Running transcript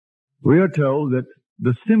We are told that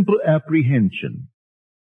the simple apprehension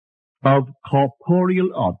of corporeal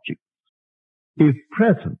objects, if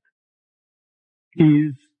present,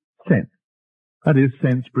 is sense. That is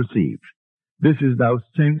sense perceived. This is thou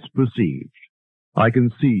sense perceived. I can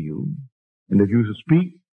see you, and if you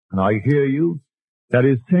speak, and I hear you, that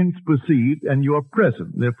is sense perceived, and you are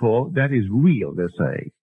present. Therefore, that is real, they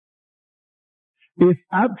say. If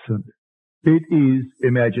absent, it is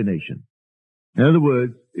imagination. In other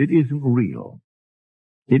words, it isn't real.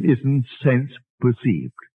 It isn't sense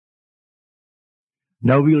perceived.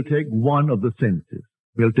 Now we'll take one of the senses.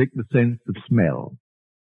 We'll take the sense of smell.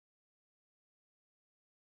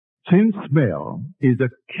 Since smell is a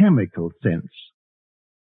chemical sense,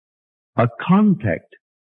 a contact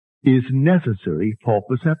is necessary for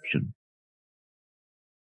perception.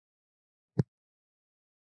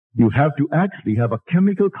 You have to actually have a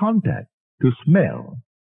chemical contact to smell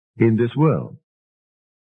in this world.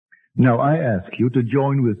 Now I ask you to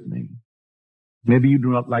join with me. Maybe you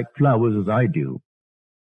do not like flowers as I do.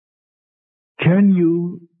 Can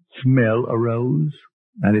you smell a rose?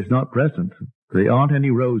 And it's not present. There aren't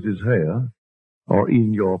any roses here or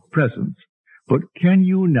in your presence. But can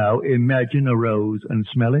you now imagine a rose and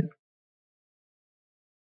smell it?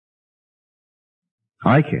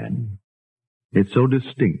 I can. It's so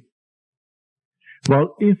distinct.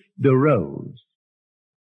 Well, if the rose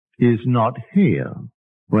is not here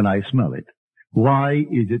when I smell it, why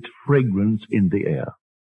is its fragrance in the air?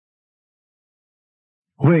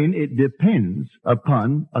 When it depends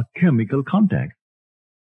upon a chemical contact.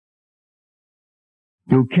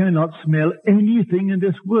 You cannot smell anything in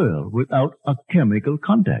this world without a chemical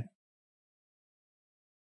contact.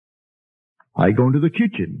 I go into the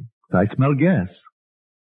kitchen, I smell gas,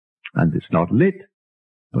 and it's not lit,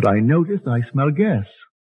 but I notice I smell gas.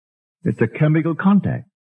 It's a chemical contact.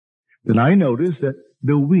 Then I notice that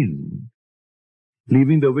the wind,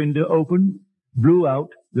 leaving the window open, blew out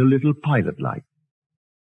the little pilot light.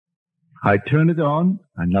 I turn it on,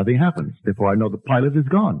 and nothing happens. Therefore, I know the pilot is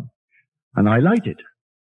gone, and I light it.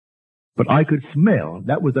 But I could smell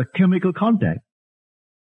that was a chemical contact.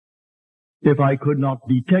 If I could not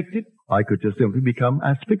detect it, I could just simply become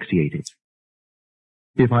asphyxiated.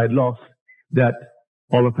 If I had lost that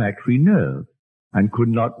olfactory nerve and could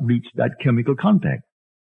not reach that chemical contact.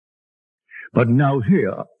 But now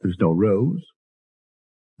here, there's no rose,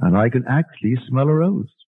 and I can actually smell a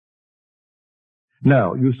rose.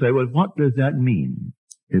 Now, you say, well, what does that mean?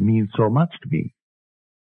 It means so much to me.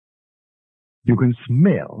 You can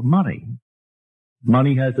smell money.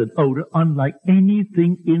 Money has an odor unlike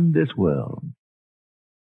anything in this world.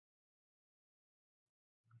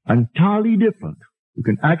 Entirely different. You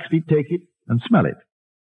can actually take it and smell it.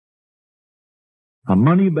 A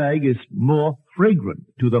money bag is more fragrant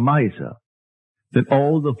to the miser than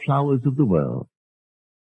all the flowers of the world.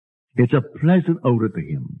 It's a pleasant odor to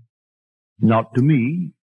him. Not to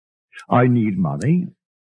me. I need money.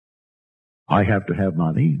 I have to have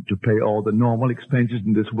money to pay all the normal expenses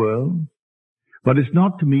in this world. But it's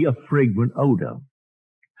not to me a fragrant odor.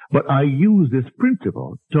 But I use this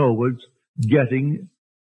principle towards getting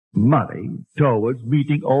money, towards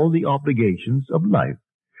meeting all the obligations of life.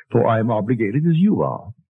 For I am obligated as you are.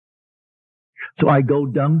 So I go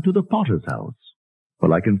down to the potter's house.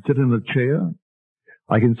 Well, I can sit in a chair.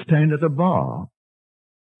 I can stand at a bar.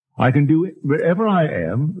 I can do it wherever I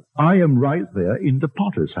am right there in the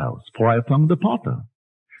potter's house, for I have found the potter.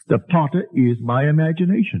 The potter is my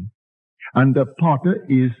imagination. And the potter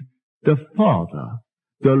is the Father,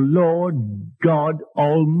 the Lord God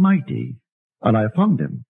Almighty. And I found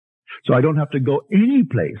him. So I don't have to go any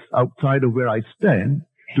place outside of where I stand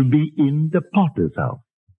to be in the potter's house.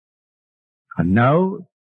 And now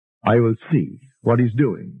I will see what he's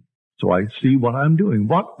doing. So I see what I'm doing.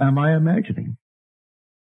 What am I imagining?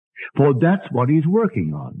 For that's what he's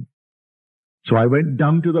working on. So I went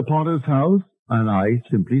down to the potter's house and I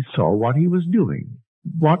simply saw what he was doing.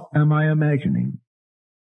 What am I imagining?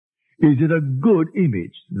 Is it a good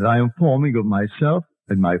image that I am forming of myself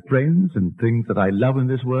and my friends and things that I love in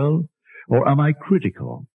this world? Or am I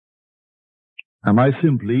critical? Am I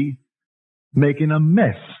simply making a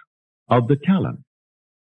mess of the talent?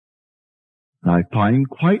 I find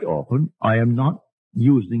quite often I am not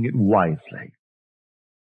using it wisely.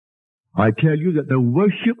 I tell you that the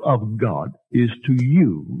worship of God is to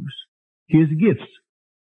use His gifts.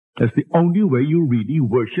 That's the only way you really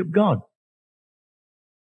worship God.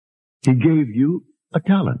 He gave you a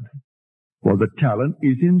talent. Well, the talent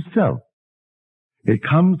is Himself. It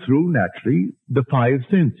comes through, naturally, the five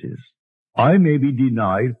senses. I may be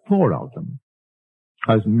denied 4 of them.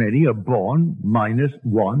 As many are born minus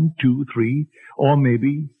 1, 2, 3, or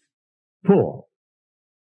maybe poor.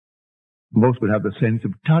 Most would have the sense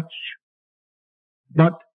of touch,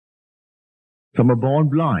 but some are born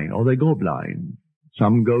blind, or they go blind.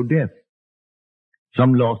 Some go deaf.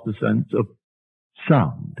 Some lost the sense of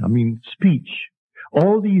sound, speech.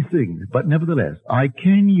 All these things, but nevertheless, I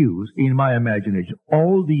can use in my imagination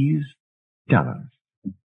all these talents.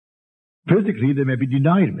 Physically, they may be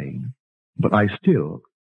denied me, but I still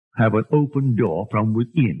have an open door from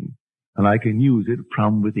within, and I can use it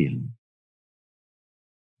from within.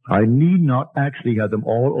 I need not actually have them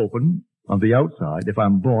all open on the outside if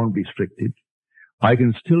I'm born restricted. I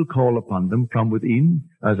can still call upon them from within,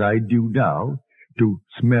 as I do now, to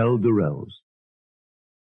smell the rose.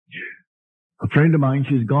 A friend of mine,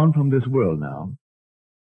 she's gone from this world now.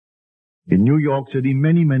 In New York City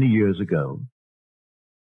many, many years ago,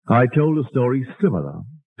 I told a story similar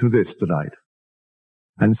to this tonight.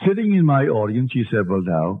 And sitting in my audience, she said, well,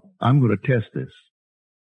 now, I'm going to test this.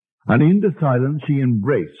 And in the silence, she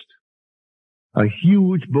embraced a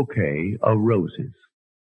huge bouquet of roses.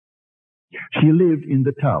 She lived in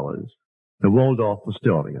the Towers, the Waldorf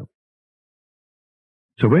Astoria.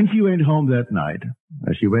 So when she went home that night,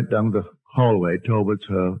 as she went down the hallway towards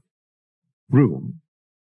her room,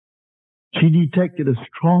 she detected a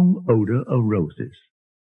strong odor of roses.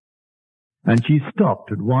 And she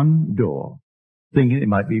stopped at one door, thinking it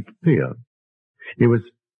might be fear. It was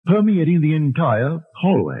permeating the entire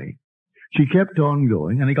hallway. She kept on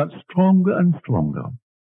going, and it got stronger and stronger.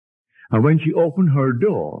 And when she opened her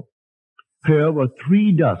door, here were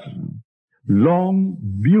 36 long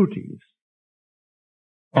beauties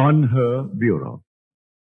on her bureau.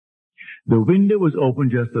 The window was open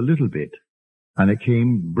just a little bit, and it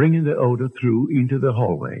came bringing the odor through into the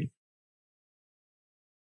hallway.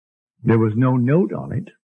 There was no note on it,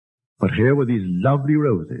 but here were these lovely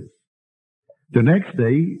roses. The next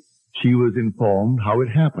day, she was informed how it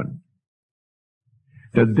happened.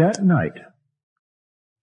 That night,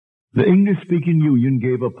 the English-speaking Union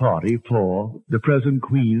gave a party for the present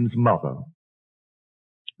Queen's mother,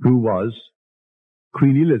 who was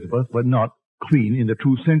Queen Elizabeth, but not Queen in the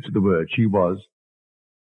true sense of the word. She was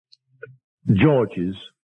George's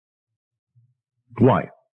wife.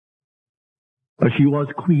 But she was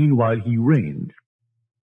Queen while he reigned.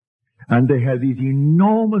 And they had these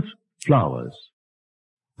enormous flowers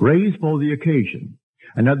raised for the occasion.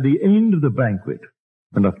 And at the end of the banquet,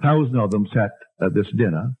 when 1,000 of them sat at this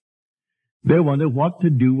dinner, they wondered what to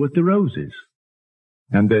do with the roses.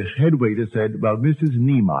 And the head waiter said, well, Mrs.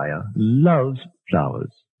 Niemeyer loves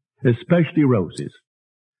flowers, especially roses.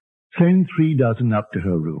 Send 36 up to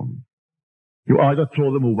her room. You either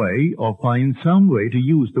throw them away or find some way to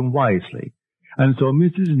use them wisely. And so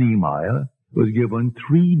Mrs. Niemeyer was given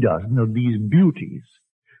 36 of these beauties,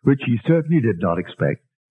 which she certainly did not expect,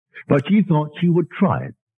 but she thought she would try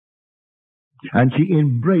it. And she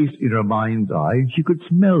embraced in her mind's eye, she could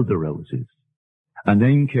smell the roses. And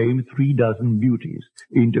then came 36 beauties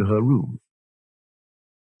into her room.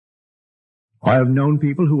 I have known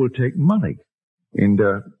people who will take money in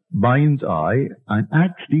their mind's eye and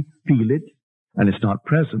actually feel it, and it's not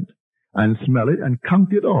present, and smell it and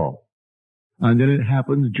count it all. And then it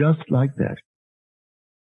happens just like that.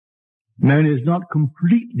 Man is not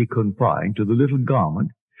completely confined to the little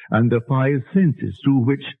garment and the 5 senses through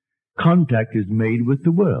which contact is made with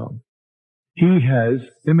the world. He has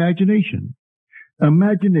imagination.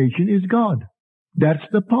 Imagination is God. That's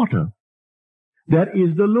the potter. That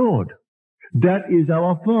is the Lord. That is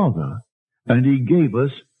our Father. And He gave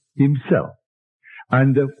us Himself.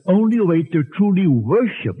 And the only way to truly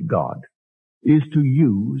worship God is to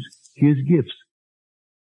use His gifts.